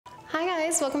Hi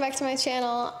guys, welcome back to my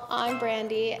channel. I'm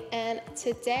Brandy, and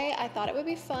today I thought it would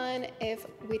be fun if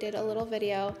we did a little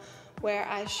video where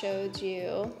I showed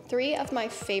you 3 of my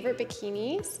favorite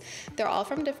bikinis. They're all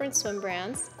from different swim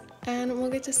brands, and we'll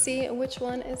get to see which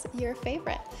one is your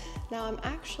favorite. Now I'm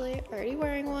actually already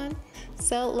wearing one,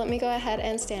 so let me go ahead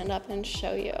and stand up and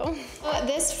show you.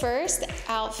 This first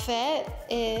outfit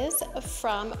is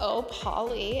from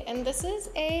Polly, and this is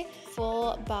a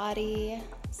full body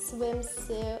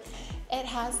swimsuit. It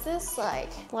has this like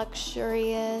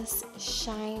luxurious,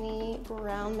 shiny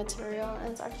brown material,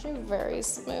 and it's actually very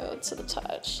smooth to the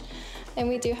touch. And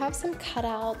we do have some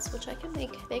cutouts, which I can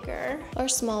make bigger or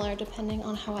smaller depending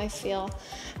on how I feel.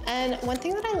 And one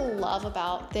thing that I love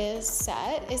about this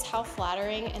set is how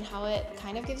flattering and how it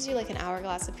kind of gives you like an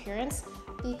hourglass appearance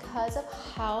because of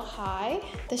how high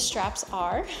the straps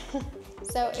are.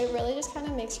 So it really just kind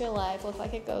of makes your leg look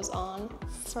like it goes on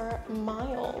for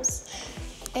miles.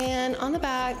 And on the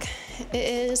back, it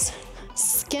is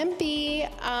skimpy.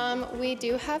 We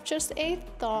do have just a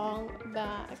thong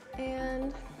back,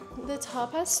 and the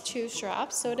top has 2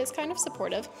 straps, so it is kind of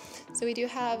supportive. So we do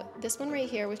have this one right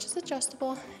here, which is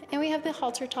adjustable, and we have the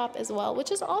halter top as well,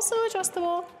 which is also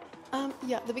adjustable.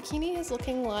 Yeah, the bikini is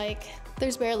looking like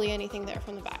there's barely anything there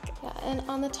from the back. Yeah, and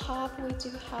on the top, we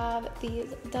do have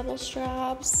these double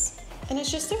straps, and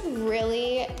it's just a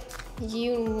really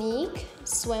unique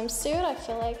swimsuit. I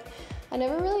feel like I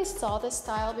never really saw this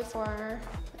style before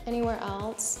anywhere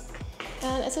else,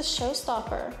 and it's a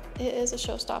showstopper. It is a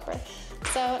showstopper.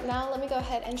 So now let me go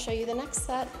ahead and show you the next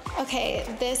set. Okay,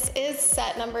 this is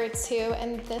set number 2,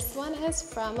 and this one is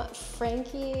from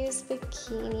Frankies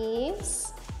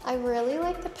Bikinis. I really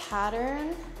like the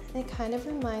pattern. It kind of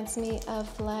reminds me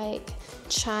of like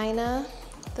China,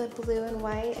 the blue and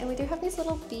white, and we do have these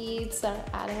little beads that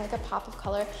are adding like a pop of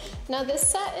color. Now this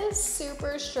set is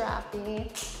super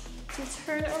strappy. To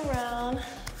turn around,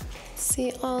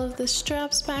 see all of the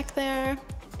straps back there.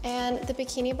 And the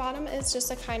bikini bottom is just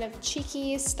a kind of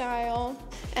cheeky style.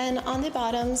 And on the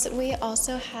bottoms, we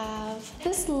also have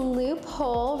this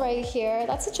loophole right here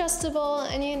that's adjustable,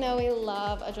 and you know we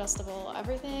love adjustable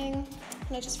everything.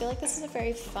 And I just feel like this is a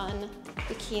very fun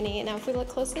bikini. Now if we look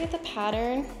closely at the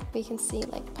pattern, we can see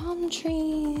like palm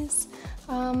trees.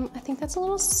 I think that's a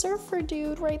little surfer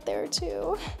dude right there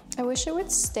too. I wish it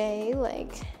would stay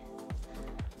like,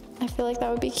 I feel like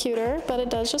that would be cuter, but it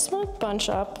does just want to bunch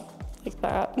up like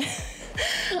that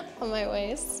on my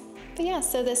waist. But yeah,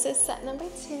 so this is set number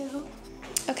 2.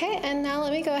 Okay, and now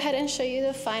let me go ahead and show you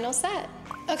the final set.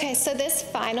 Okay, so this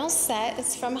final set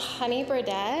is from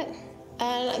Birdette,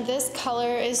 and this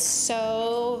color is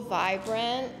so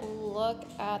vibrant. Look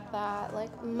at that, like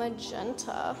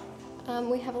magenta.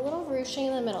 We have a little ruching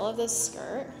in the middle of this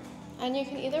skirt, and you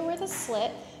can either wear the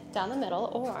slit down the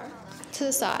middle or to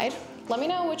the side. Let me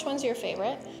know which one's your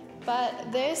favorite.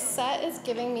 But this set is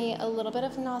giving me a little bit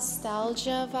of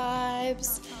nostalgia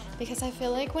vibes because I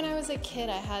feel like when I was a kid,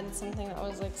 I had something that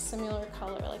was like similar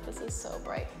color. Like this is so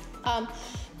bright.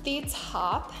 The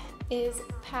top is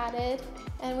padded,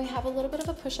 and we have a little bit of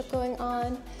a push-up going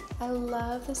on. I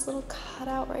love this little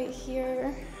cutout right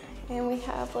here. And we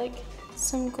have like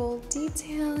some gold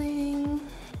detailing.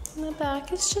 In the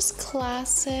back, it's just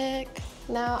classic.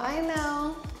 Now I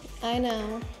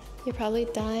know, you're probably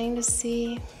dying to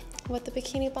see what the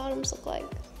bikini bottoms look like,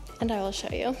 and I will show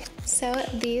you. So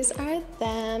these are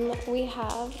them. We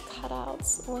have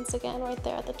cutouts once again right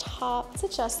there at the top. It's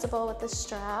adjustable with the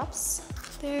straps.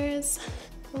 There's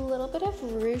a little bit of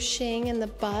ruching in the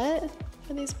butt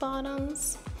for these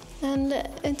bottoms, and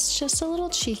it's just a little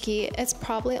cheeky. It's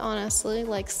probably honestly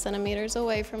like centimeters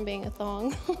away from being a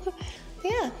thong.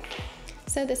 Yeah,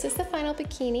 so this is the final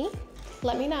bikini.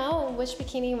 Let me know which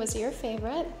bikini was your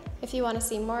favorite. If you want to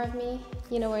see more of me,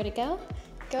 you know where to go.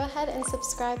 Go ahead and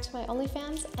subscribe to my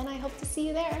OnlyFans, and I hope to see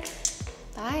you there.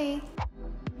 Bye.